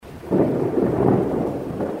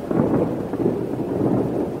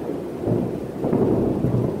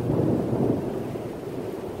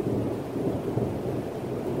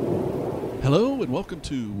Hello and welcome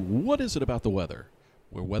to What Is It About the Weather?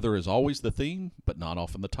 Where weather is always the theme, but not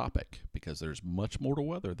often the topic, because there's much more to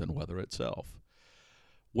weather than weather itself.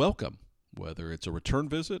 Welcome, whether it's a return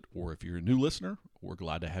visit or if you're a new listener, we're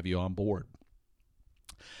glad to have you on board.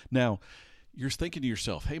 Now, you're thinking to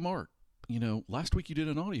yourself, hey Mark, last week you did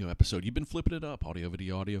an audio episode. You've been flipping it up, audio,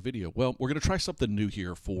 video, audio, video. Well, we're going to try something new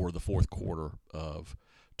here for the fourth quarter of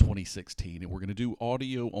 2016, and we're going to do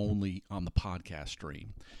audio only on the podcast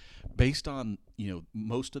stream. Based on,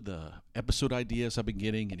 most of the episode ideas I've been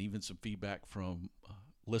getting and even some feedback from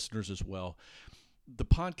listeners as well, the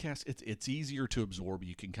podcast, it's easier to absorb.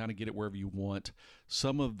 You can kind of get it wherever you want.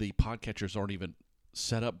 Some of the podcatchers aren't even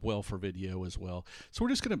set up well for video as well. So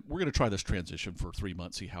we're going to try this transition for 3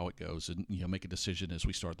 months, see how it goes, and make a decision as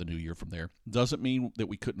we start the new year from there. Doesn't mean that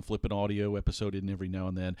we couldn't flip an audio episode in every now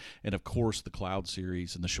and then. And of course, the cloud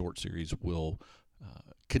series and the short series will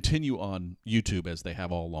continue on YouTube as they have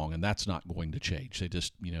all along, and that's not going to change. They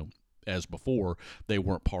just, as before, they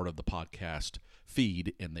weren't part of the podcast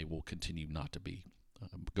feed, and they will continue not to be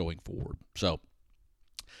going forward. So,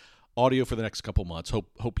 audio for the next couple months.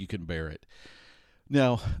 Hope you can bear it.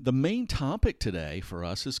 Now, the main topic today for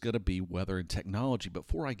us is going to be weather and technology.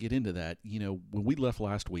 Before I get into that, when we left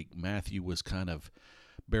last week, Matthew was kind of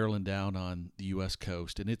barreling down on the U.S.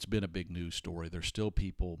 coast, and it's been a big news story. There's still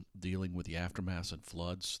people dealing with the aftermath and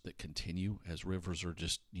floods that continue as rivers are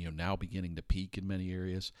just, now beginning to peak in many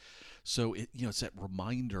areas. So, it's that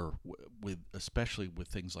reminder, especially with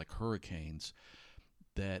things like hurricanes,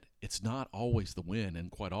 that it's not always the wind, and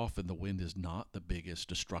quite often the wind is not the biggest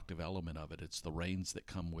destructive element of it. It's the rains that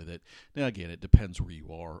come with it. Now, again, it depends where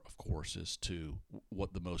you are, of course, as to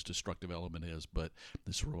what the most destructive element is, but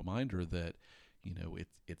this reminder that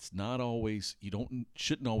it's not always,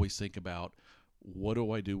 shouldn't always think about what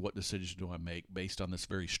do I do, what decisions do I make based on this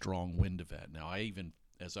very strong wind event. Now,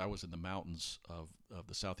 as I was in the mountains of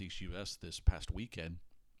the southeast U.S. this past weekend,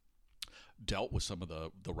 dealt with some of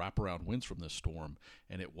the wraparound winds from this storm,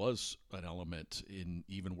 and it was an element in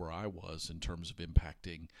even where I was in terms of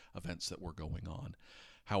impacting events that were going on.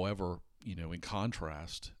 However, in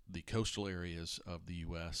contrast, the coastal areas of the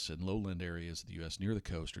U.S. and lowland areas of the U.S. near the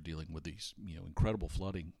coast are dealing with these, incredible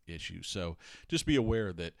flooding issues. So just be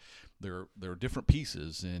aware that there are different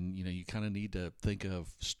pieces, and, you kind of need to think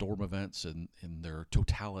of storm events in their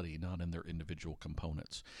totality, not in their individual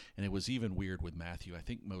components. And it was even weird with Matthew. I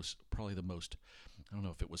think probably the most, I don't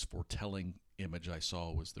know if it was foretelling image I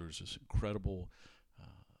saw was there's this incredible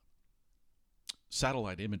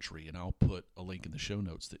satellite imagery, and I'll put a link in the show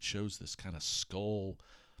notes that shows this kind of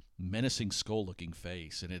menacing skull-looking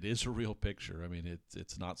face, and it is a real picture. I mean,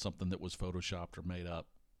 it's not something that was photoshopped or made up.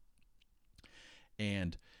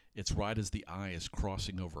 And it's right as the eye is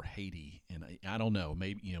crossing over Haiti, and I don't know,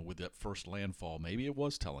 maybe, with that first landfall, maybe it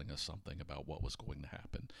was telling us something about what was going to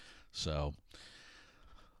happen. So,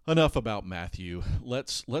 enough about Matthew.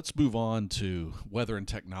 Let's move on to weather and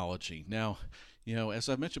technology. Now, as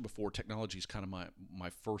I've mentioned before, technology is kind of my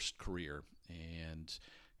first career, and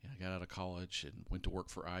I got out of college and went to work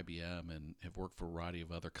for IBM and have worked for a variety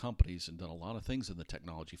of other companies and done a lot of things in the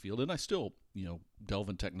technology field, and I still, delve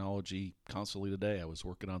in technology constantly today. I was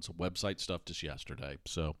working on some website stuff just yesterday,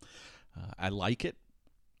 so I like it.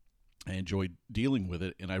 I enjoy dealing with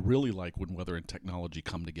it, and I really like when weather and technology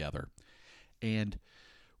come together. And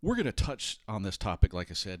we're going to touch on this topic, like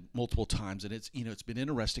I said, multiple times, and it's been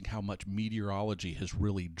interesting how much meteorology has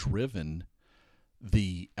really driven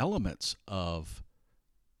the elements of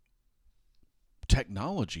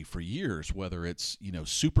technology for years, whether it's,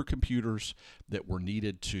 supercomputers that were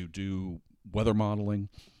needed to do weather modeling,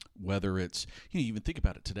 whether it's, you even think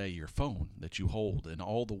about it today, your phone that you hold and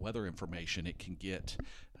all the weather information it can get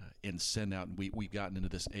and send out. And we've gotten into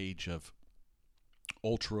this age of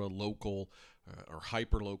ultra local or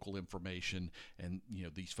hyper local information, and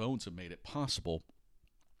these phones have made it possible.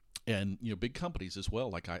 And big companies as well,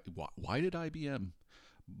 like why did IBM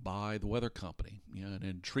buy the weather company? An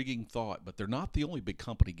intriguing thought, but they're not the only big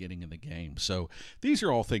company getting in the game. So these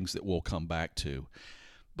are all things that we'll come back to.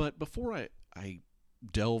 But before I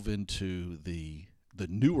delve into the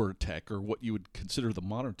newer tech, or what you would consider the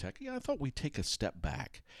modern tech, I thought we'd take a step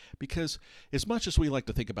back, because as much as we like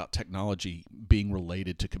to think about technology being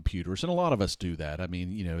related to computers, and a lot of us do that, I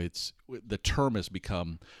mean, it's the term has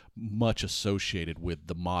become much associated with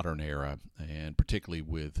the modern era, and particularly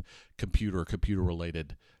with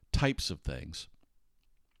computer-related types of things.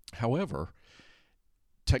 However,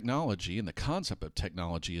 technology and the concept of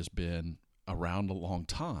technology has been around a long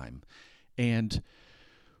time, and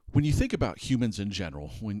When you think about humans in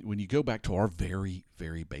general, when you go back to our very,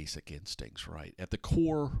 very basic instincts, right? At the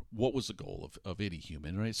core, what was the goal of any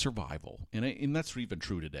human, right? Survival. And that's even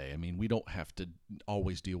true today. I mean, we don't have to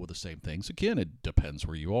always deal with the same things. Again, it depends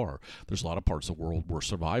where you are. There's a lot of parts of the world where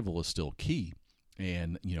survival is still key.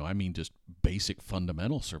 And, I mean just basic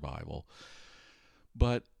fundamental survival.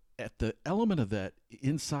 But at the element of that,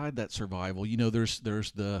 inside that survival, there's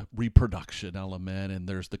the reproduction element and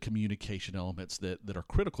there's the communication elements that are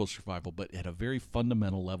critical to survival. But at a very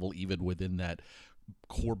fundamental level, even within that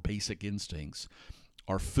core basic instincts,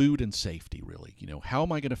 are food and safety. Really, how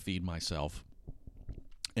am I going to feed myself,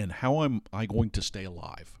 and how am I going to stay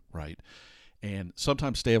alive, right? And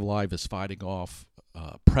sometimes stay alive is fighting off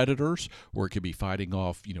predators, or it could be fighting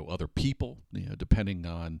off, other people, depending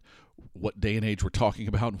on what day and age we're talking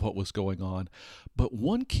about and what was going on. But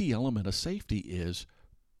one key element of safety is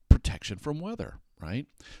protection from weather, right?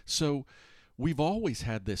 So we've always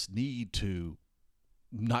had this need to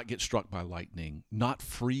not get struck by lightning, not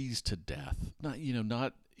freeze to death,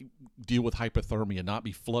 not deal with hypothermia, not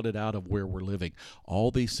be flooded out of where we're living. All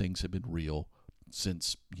these things have been real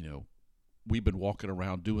since, we've been walking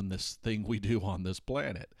around doing this thing we do on this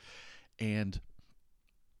planet. And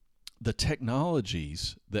the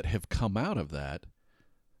technologies that have come out of that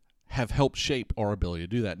have helped shape our ability to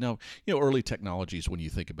do that. Now, early technologies, when you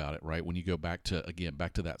think about it, right, when you go back to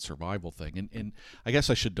that survival thing, and I guess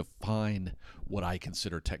I should define what I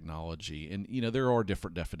consider technology. And, there are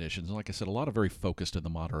different definitions. And like I said, a lot of very focused in the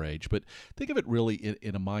modern age, but think of it really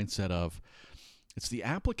in a mindset of it's the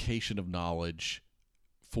application of knowledge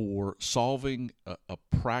for solving a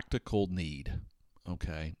practical need.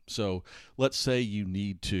 Okay, so let's say you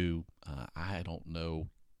need to,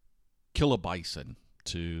 kill a bison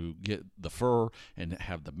to get the fur and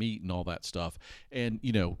have the meat and all that stuff. And,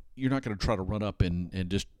 you're not going to try to run up and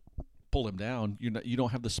just pull him down. You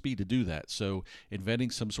don't have the speed to do that. So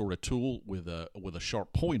inventing some sort of tool with a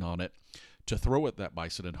sharp point on it to throw at that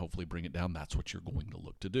bison and hopefully bring it down, that's what you're going to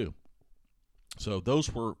look to do. So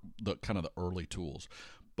those were the kind of the early tools.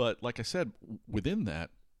 But like I said, within that,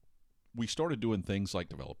 we started doing things like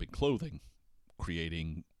developing clothing,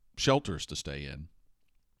 creating shelters to stay in.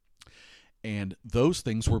 And those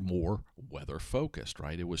things were more weather focused,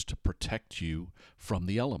 right? It was to protect you from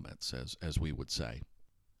the elements, as we would say.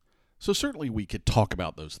 So certainly we could talk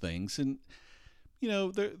about those things, and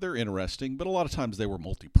they're interesting, but a lot of times they were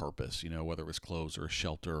multi-purpose. Whether it was clothes or a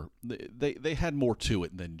shelter, they had more to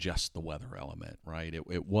it than just the weather element, right?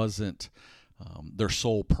 It wasn't their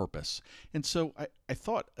sole purpose. And so I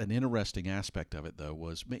thought an interesting aspect of it, though,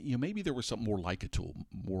 was maybe there was something more like a tool,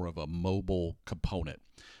 more of a mobile component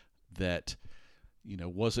that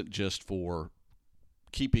wasn't just for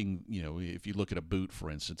keeping, if you look at a boot,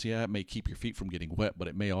 for instance, it may keep your feet from getting wet, but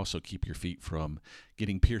it may also keep your feet from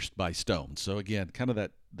getting pierced by stones. So again, kind of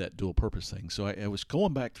that dual purpose thing. So I was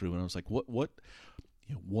going back through and I was like, what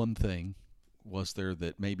one thing was there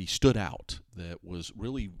that maybe stood out that was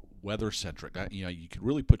really weather centric? You could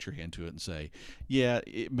really put your hand to it and say, yeah,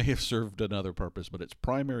 it may have served another purpose, but its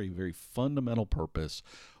primary, very fundamental purpose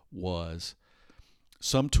was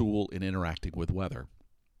some tool in interacting with weather.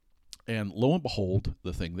 And lo and behold,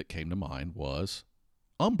 the thing that came to mind was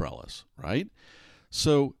umbrellas, right?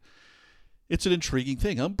 So it's an intriguing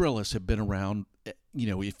thing. Umbrellas have been around,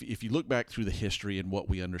 if you look back through the history and what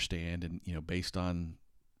we understand, and, based on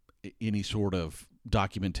any sort of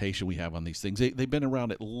documentation we have on these things, they've been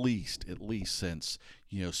around at least since,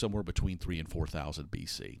 somewhere between 3,000 and 4,000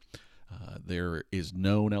 BC. There is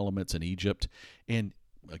known elements in Egypt. And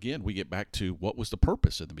again, we get back to what was the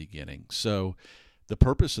purpose in the beginning. So the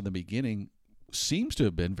purpose in the beginning seems to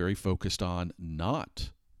have been very focused on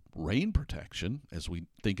not rain protection, as we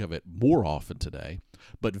think of it more often today,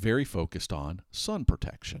 but very focused on sun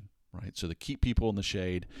protection, right? So to keep people in the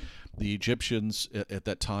shade. The Egyptians at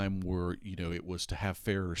that time were, it was to have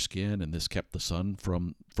fairer skin, and this kept the sun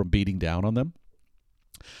from beating down on them.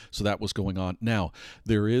 So that was going on. Now,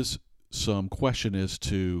 there is some question as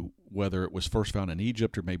to whether it was first found in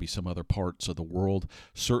Egypt or maybe some other parts of the world.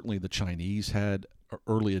 Certainly the Chinese had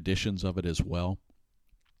early editions of it as well.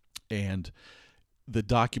 And the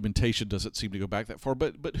documentation doesn't seem to go back that far,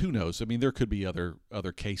 but who knows? I mean, there could be other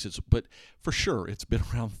cases, but for sure it's been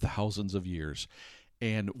around thousands of years.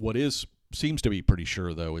 And what seems to be pretty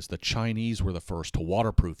sure, though, is the Chinese were the first to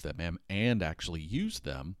waterproof them and actually use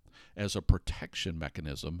them as a protection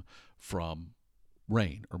mechanism from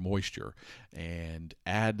rain or moisture. And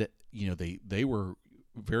they were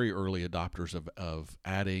very early adopters of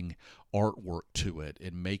adding artwork to it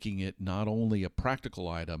and making it not only a practical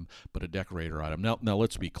item but a decorator item. Now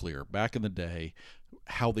let's be clear. Back in the day,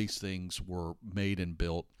 how these things were made and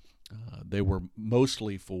built, They were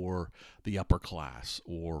mostly for the upper class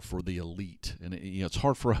or for the elite, and it's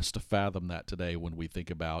hard for us to fathom that today when we think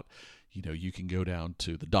about, you can go down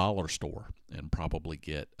to the dollar store and probably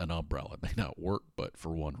get an umbrella. It may not work, but for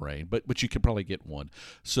one rain, but you can probably get one.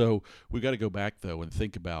 So we got to go back though and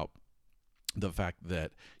think about the fact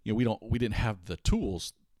that we didn't have the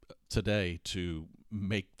tools today to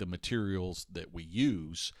make the materials that we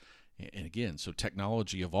use, and again, so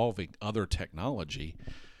technology evolving, other technology.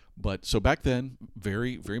 But so back then,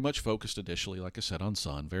 very, very much focused initially, like I said, on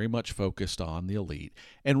sun, very much focused on the elite,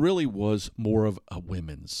 and really was more of a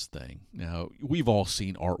women's thing. Now, we've all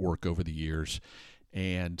seen artwork over the years,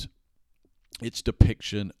 and its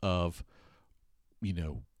depiction of,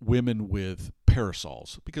 women with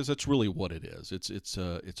parasols, because that's really what it is. It's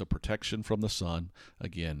a protection from the sun.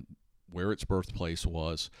 Again, where its birthplace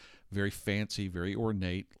was, very fancy, very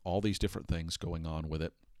ornate, all these different things going on with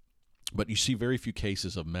it. But you see very few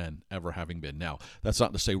cases of men ever having been. Now, that's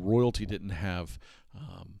not to say royalty didn't have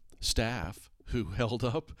staff who held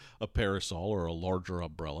up a parasol or a larger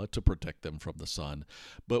umbrella to protect them from the sun.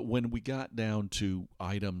 But when we got down to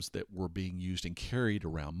items that were being used and carried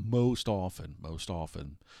around, most often,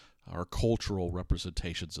 our cultural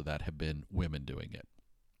representations of that have been women doing it.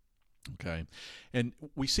 Okay. And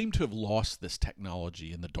we seem to have lost this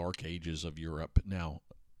technology in the dark ages of Europe. Now,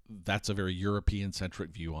 that's a very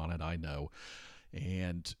European-centric view on it, I know.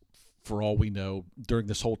 And for all we know, during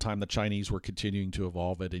this whole time, the Chinese were continuing to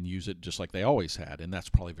evolve it and use it just like they always had, and that's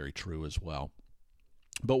probably very true as well.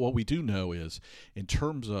 But what we do know is, in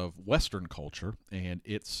terms of Western culture and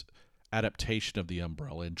its adaptation of the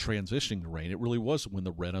umbrella and transitioning to rain, it really was when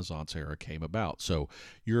the Renaissance era came about. So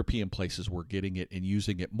European places were getting it and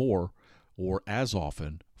using it more or as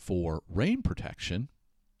often for rain protection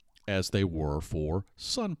as they were for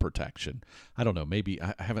sun protection. I don't know, maybe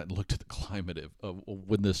I haven't looked at the climate of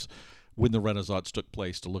when the Renaissance took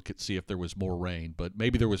place to see if there was more rain, but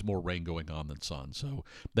maybe there was more rain going on than sun. So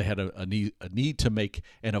they had a need to make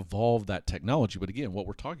and evolve that technology. But again, what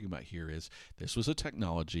we're talking about here is this was a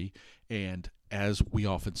technology, and as we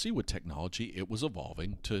often see with technology, it was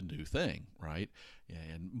evolving to a new thing, right?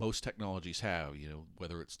 And most technologies have,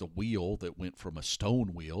 whether it's the wheel that went from a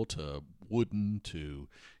stone wheel to wooden to,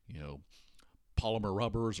 polymer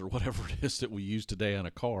rubbers or whatever it is that we use today on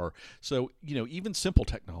a car. So, even simple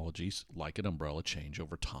technologies like an umbrella change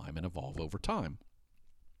over time and evolve over time.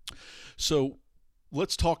 So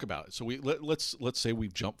let's talk about it. So let's say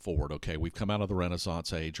we've jumped forward. Okay, we've come out of the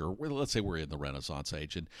Renaissance age, or let's say we're in the Renaissance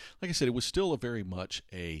age. And like I said, it was still very much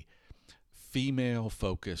a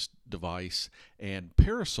female-focused device, and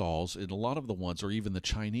parasols, in a lot of the ones, or even the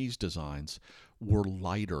Chinese designs, were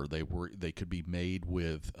lighter. They could be made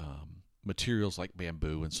with materials like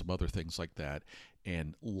bamboo and some other things like that,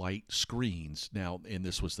 and light screens. Now, and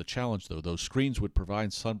this was the challenge, though. Those screens would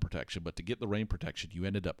provide sun protection, but to get the rain protection, you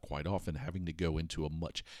ended up quite often having to go into a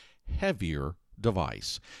much heavier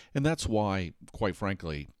device. And that's why, quite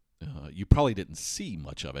frankly, you probably didn't see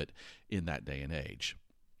much of it in that day and age.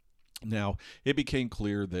 Now, it became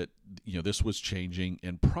clear that this was changing,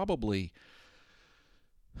 and probably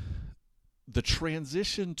the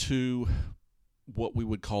transition to what we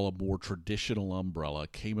would call a more traditional umbrella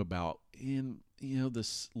came about in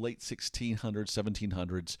this late 1600s,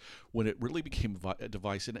 1700s, when it really became a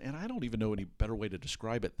device. And I don't even know any better way to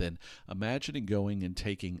describe it than imagining going and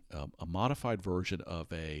taking a modified version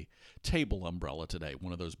of a table umbrella today,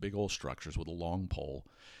 one of those big old structures with a long pole,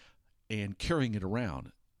 and carrying it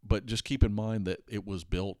around. But just keep in mind that it was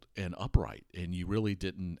built and upright, and you really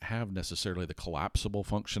didn't have necessarily the collapsible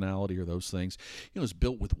functionality or those things. It was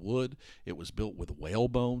built with wood. It was built with whale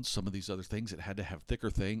bones, some of these other things. It had to have thicker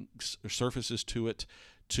things or surfaces to it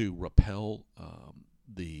to repel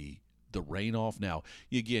the rain off. Now,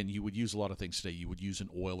 again, you would use a lot of things today. You would use an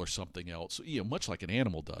oil or something else, much like an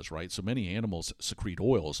animal does, right? So many animals secrete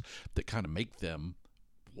oils that kind of make them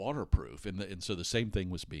waterproof, and so the same thing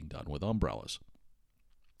was being done with umbrellas.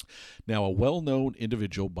 Now, a well-known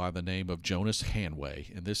individual by the name of Jonas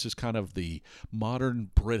Hanway, and this is kind of the modern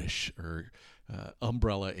British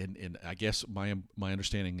umbrella, and I guess my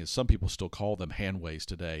understanding is some people still call them Hanways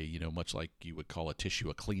today, much like you would call a tissue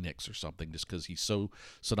a Kleenex or something, just because he's so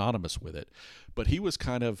synonymous with it. But he was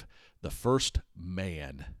kind of the first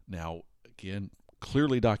man. Now, again,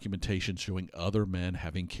 clearly documentation showing other men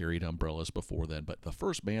having carried umbrellas before then, but the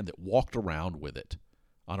first man that walked around with it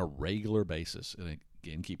on a regular basis. And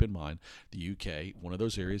again, keep in mind, the UK, one of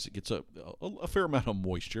those areas that gets a fair amount of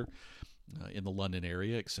moisture in the London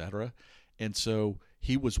area, etc. And so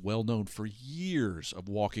he was well known for years of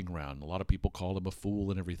walking around. A lot of people called him a fool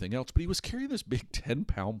and everything else, but he was carrying this big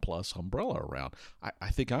 10-pound plus umbrella around. I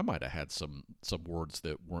think I might have had some words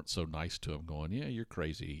that weren't so nice to him, going, "Yeah, you're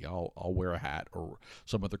crazy. I'll wear a hat or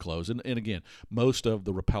some other clothes." And again, most of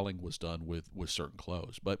the repelling was done with certain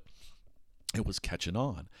clothes, but it was catching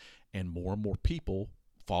on, and more people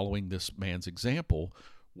following this man's example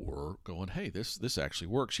were going, "Hey, this actually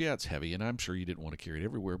works. Yeah, it's heavy, and I'm sure you didn't want to carry it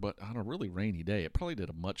everywhere, but on a really rainy day, it probably did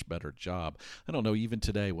a much better job." I don't know, even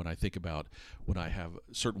today when I think about when I have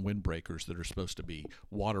certain windbreakers that are supposed to be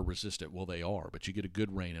water resistant, well, they are, but you get a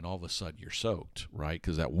good rain and all of a sudden you're soaked, right?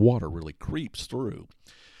 Because that water really creeps through.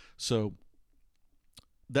 So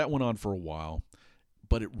that went on for a while.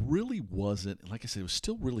 But it really wasn't, like I said, it was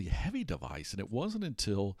still really a heavy device. And it wasn't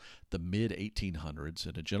until the mid 1800s,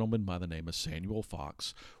 and a gentleman by the name of Samuel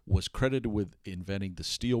Fox was credited with inventing the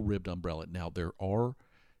steel ribbed umbrella. Now, there are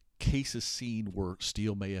cases seen where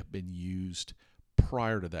steel may have been used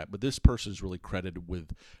prior to that, but this person is really credited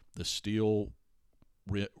with the steel,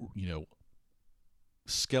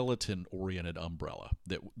 skeleton oriented umbrella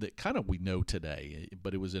that kind of we know today,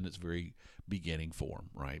 but it was in its very beginning form,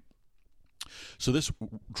 right? So this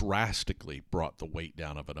drastically brought the weight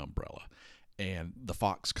down of an umbrella. And the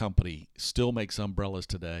Fox Company still makes umbrellas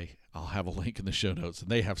today. I'll have a link in the show notes, and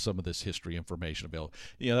they have some of this history information available.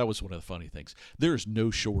 That was one of the funny things. There is no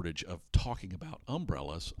shortage of talking about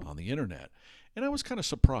umbrellas on the internet. And I was kind of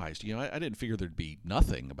surprised. I didn't figure there'd be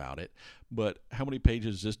nothing about it, but how many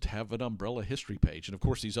pages just have an umbrella history page? And of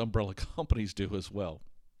course, these umbrella companies do as well.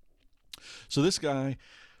 So this guy,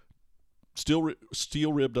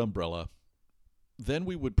 steel ribbed umbrella. Then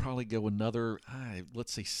we would probably go another,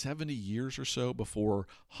 let's say 70 years or so before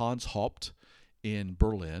Hans Haupt in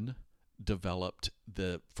Berlin developed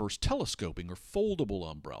the first telescoping or foldable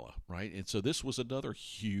umbrella, right? And so this was another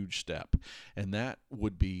huge step. And that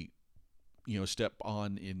would be, a step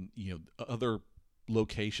on in, other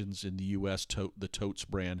locations in the U.S., the Totes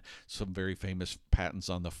brand, some very famous patents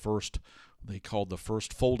on the first, they called the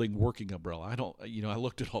first folding working umbrella. I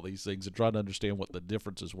looked at all these things and tried to understand what the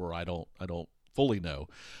differences were. I don't fully know,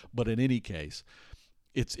 but in any case,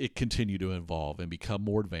 it continued to evolve and become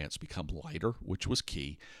more advanced, become lighter, which was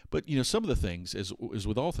key. But some of the things, as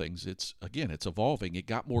with all things, it's evolving. It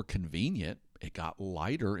got more convenient, it got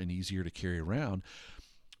lighter and easier to carry around,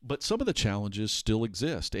 but some of the challenges still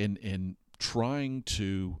exist. And trying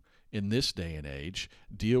to, in this day and age,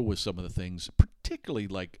 deal with some of the things, particularly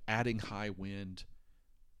like adding high wind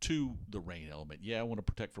to the rain element. Yeah, I want to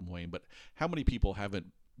protect from rain, but how many people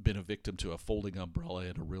haven't been a victim to a folding umbrella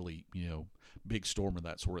in a really, big storm and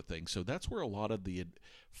that sort of thing? So that's where a lot of the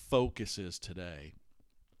focus is today,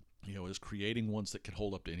 is creating ones that can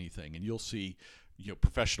hold up to anything. And you'll see,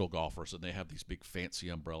 professional golfers, and they have these big fancy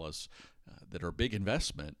umbrellas that are a big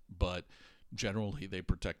investment, but generally they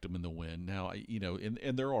protect them in the wind. Now,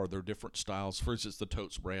 and there are different styles. For instance, the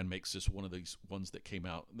Totes brand makes this one of these ones that came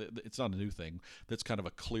out. It's not a new thing. That's kind of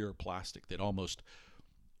a clear plastic that almost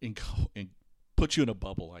puts you in a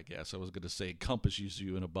bubble, I guess. I was going to say encompasses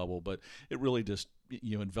you in a bubble, but it really just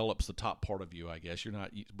envelops the top part of you, I guess.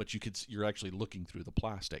 You're actually looking through the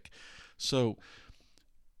plastic. So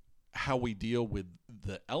how we deal with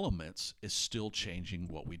the elements is still changing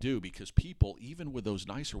what we do, because people, even with those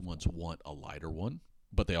nicer ones, want a lighter one,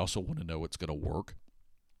 but they also want to know it's going to work.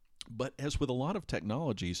 But as with a lot of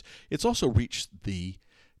technologies, it's also reached the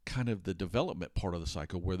kind of the development part of the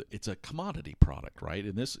cycle where it's a commodity product, right?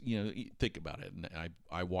 And this, think about it. And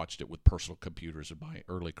I watched it with personal computers in my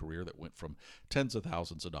early career that went from tens of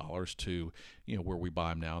thousands of dollars to, where we buy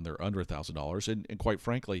them now and they're under $1,000. And quite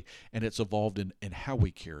frankly, and it's evolved in how we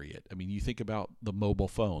carry it. I mean, you think about the mobile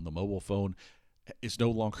phone. The mobile phone is no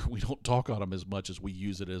longer, we don't talk on them as much as we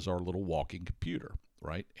use it as our little walking computer,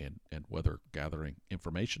 right? And weather gathering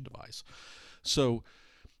information device. So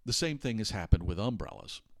the same thing has happened with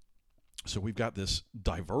umbrellas. So we've got this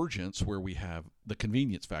divergence where we have the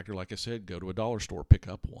convenience factor. Like I said, go to a dollar store, pick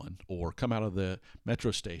up one, or come out of the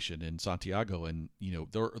metro station in Santiago, and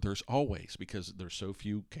there's always, because there's so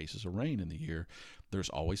few cases of rain in the year, there's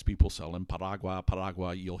always people selling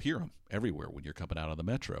Paragua. You'll hear them everywhere when you're coming out of the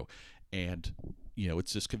metro. And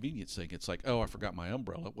it's this convenience thing. It's like, oh, I forgot my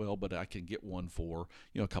umbrella. Well, but I can get one for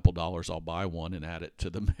a couple dollars. I'll buy one and add it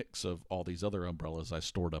to the mix of all these other umbrellas I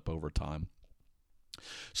stored up over time.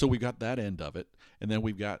 So we've got that end of it, and then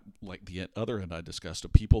we've got like the other end I discussed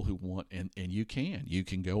of people who want, and you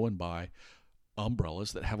can go and buy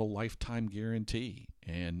umbrellas that have a lifetime guarantee,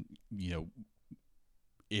 and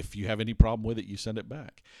if you have any problem with it, you send it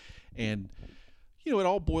back. And it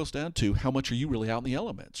all boils down to how much are you really out in the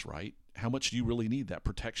elements, right? how much do you really need that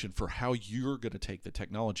protection for how you're going to take the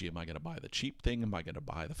technology? Am I going to buy the cheap thing? Am I going to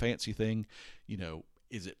buy the fancy thing?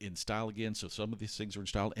 Is it in style again? So some of these things are in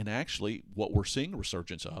style. And actually, what we're seeing a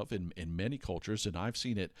resurgence of in many cultures, and I've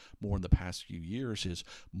seen it more in the past few years, is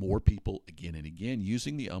more people again and again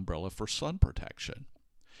using the umbrella for sun protection.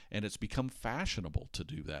 And it's become fashionable to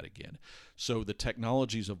do that again. So the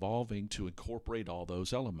technology is evolving to incorporate all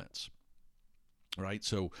those elements. Right,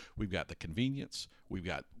 so we've got the convenience, we've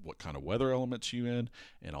got what kind of weather elements you in,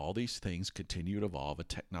 and all these things continue to evolve a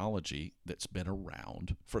technology that's been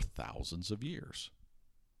around for thousands of years.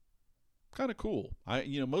 Kind of cool.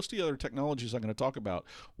 Most of the other technologies I'm going to talk about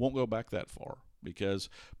won't go back that far, because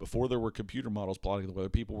before there were computer models plotting the weather,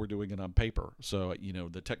 people were doing it on paper. So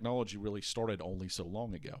the technology really started only so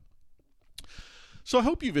long ago. So I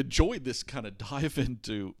hope you've enjoyed this kind of dive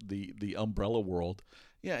into the umbrella world.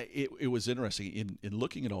 Yeah, it was interesting in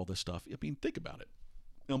looking at all this stuff. I mean, think about it.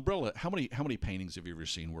 Umbrella. How many paintings have you ever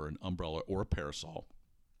seen where an umbrella or a parasol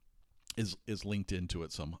is linked into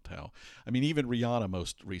it somehow? I mean, even Rihanna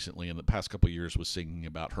most recently in the past couple of years was singing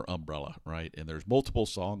about her umbrella, right? And there's multiple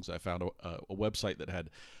songs. I found a website that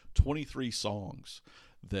had 23 songs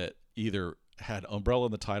that either had umbrella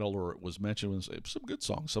in the title or it was mentioned. It was some good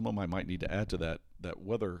songs. Some of them I might need to add to that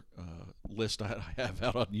weather list I have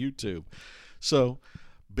out on YouTube. So,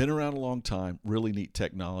 been around a long time, really neat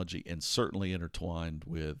technology, and certainly intertwined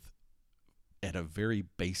with, at a very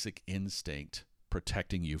basic instinct,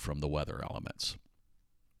 protecting you from the weather elements.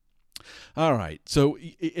 All right, so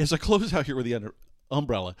as I close out here with the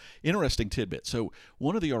umbrella, interesting tidbit. So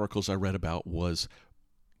one of the articles I read about was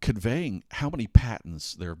conveying how many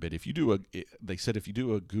patents there have been. They said if you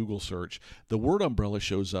do a Google search, the word umbrella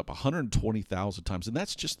shows up 120,000 times, and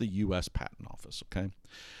that's just the U.S. Patent Office, okay?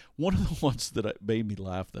 One of the ones that made me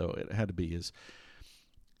laugh, though, it had to be, is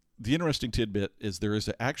the interesting tidbit is there is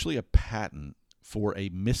actually a patent for a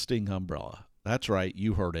misting umbrella. That's right,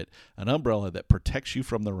 you heard it. An umbrella that protects you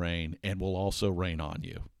from the rain and will also rain on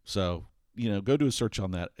you. So, go do a search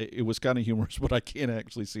on that. It was kind of humorous, but I can't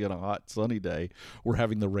actually see on a hot, sunny day where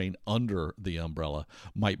having the rain under the umbrella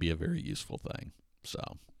might be a very useful thing. So,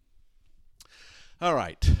 all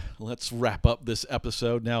right, let's wrap up this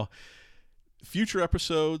episode. Now, future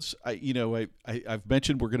episodes, I've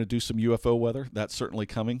mentioned we're going to do some UFO weather. That's certainly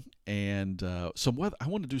coming. And some weather. I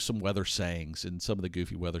want to do some weather sayings and some of the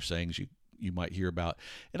goofy weather sayings you might hear about.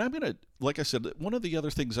 And I'm going to, like I said, one of the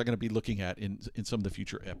other things I'm going to be looking at in some of the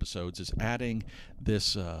future episodes is adding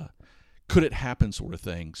this could it happen sort of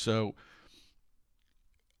thing. So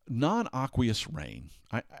non-aqueous rain.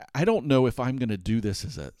 I don't know if I'm going to do this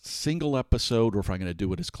as a single episode or if I'm going to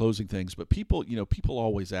do it as closing things, but people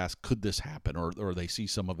always ask, could this happen? Or they see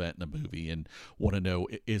some event in a movie and want to know,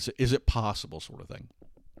 is it possible sort of thing.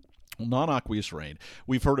 Well, non-aqueous rain,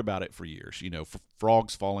 we've heard about it for years,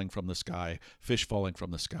 frogs falling from the sky, fish falling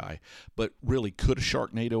from the sky, but really, could a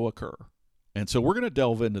Sharknado occur? And so we're going to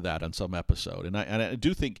delve into that on some episode. And I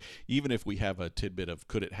do think even if we have a tidbit of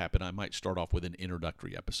could it happen, I might start off with an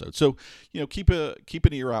introductory episode. So, keep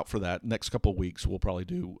an ear out for that. Next couple of weeks, we'll probably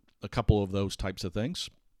do a couple of those types of things.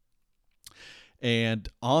 And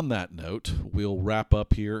on that note, we'll wrap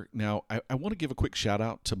up here. Now, I want to give a quick shout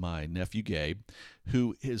out to my nephew, Gabe,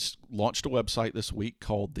 who has launched a website this week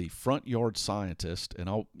called The Front Yard Scientist. And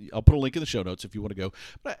I'll put a link in the show notes if you want to go.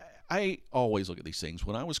 But I always look at these things.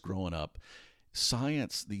 When I was growing up,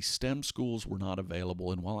 science, the STEM schools were not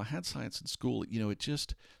available. And while I had science in school, it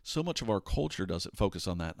just, so much of our culture doesn't focus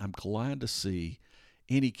on that. I'm glad to see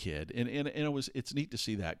any kid, and it's neat to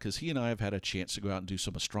see that, because he and I have had a chance to go out and do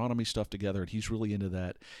some astronomy stuff together, and he's really into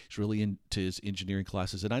that. He's really into his engineering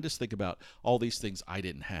classes, and I just think about all these things I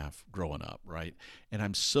didn't have growing up, right? And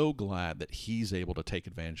I'm so glad that he's able to take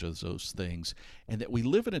advantage of those things, and that we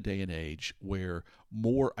live in a day and age where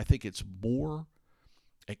I think it's more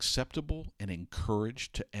acceptable and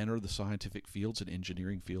encouraged to enter the scientific fields and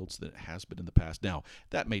engineering fields than it has been in the past. Now,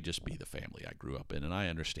 that may just be the family I grew up in, and I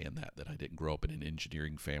understand that I didn't grow up in an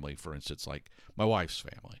engineering family, for instance, like my wife's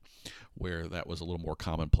family, where that was a little more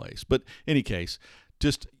commonplace. But in any case,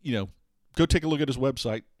 just, go take a look at his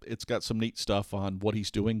website. It's got some neat stuff on what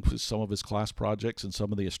he's doing with some of his class projects and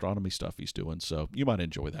some of the astronomy stuff he's doing, so you might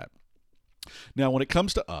enjoy that. Now, when it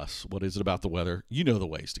comes to us, what is it about the weather? You know the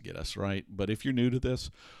ways to get us, right? But if you're new to this,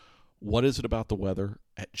 what is it about the weather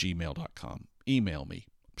at gmail.com? Email me,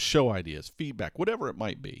 show ideas, feedback, whatever it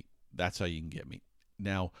might be. That's how you can get me.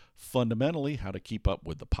 Now, fundamentally, how to keep up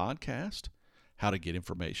with the podcast, how to get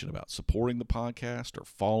information about supporting the podcast or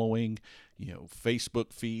following,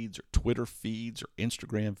 Facebook feeds or Twitter feeds or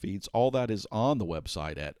Instagram feeds. All that is on the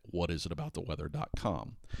website at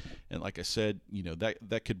whatisitabouttheweather.com. And like I said,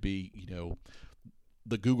 that could be,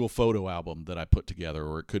 the Google photo album that I put together,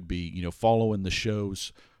 or it could be, following the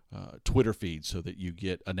show's Twitter feed so that you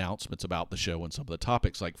get announcements about the show and some of the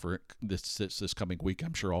topics. Like for this coming week,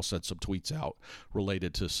 I'm sure I'll send some tweets out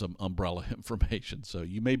related to some umbrella information. So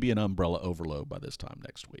you may be an umbrella overload by this time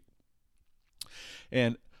next week.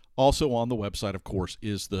 And also on the website, of course,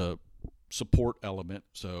 is the support element.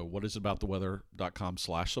 So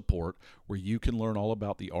whatisitabouttheweather.com/support, where you can learn all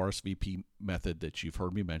about the RSVP method that you've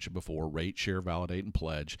heard me mention before: rate, share, validate, and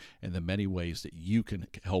pledge, and the many ways that you can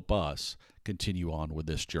help us continue on with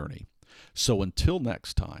this journey. So until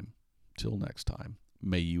next time,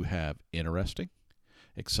 may you have interesting,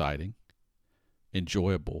 exciting,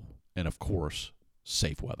 enjoyable, and of course,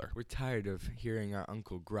 safe weather. We're tired of hearing our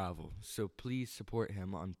Uncle grovel, so please support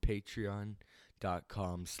him on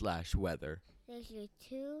patreon.com/weather. This is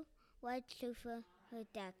 2 White Sofa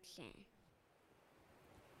Production.